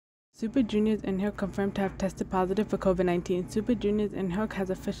Super Junior's Eunhyuk confirmed to have tested positive for COVID-19. Super Junior's Eunhyuk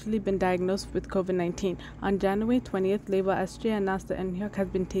has officially been diagnosed with COVID-19. On January 20th, label SJ announced that Eunhyuk has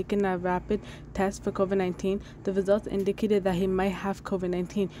been taking a rapid test for COVID-19. The results indicated that he might have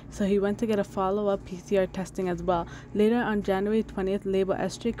COVID-19, so he went to get a follow-up PCR testing as well. Later on January 20th, label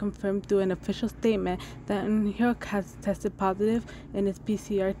SJ confirmed through an official statement that Eunhyuk has tested positive in his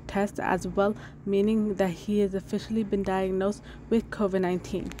PCR test as well, meaning that he has officially been diagnosed with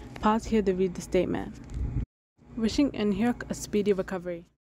COVID-19. Pause here to read the statement. Wishing Eunhyuk a speedy recovery.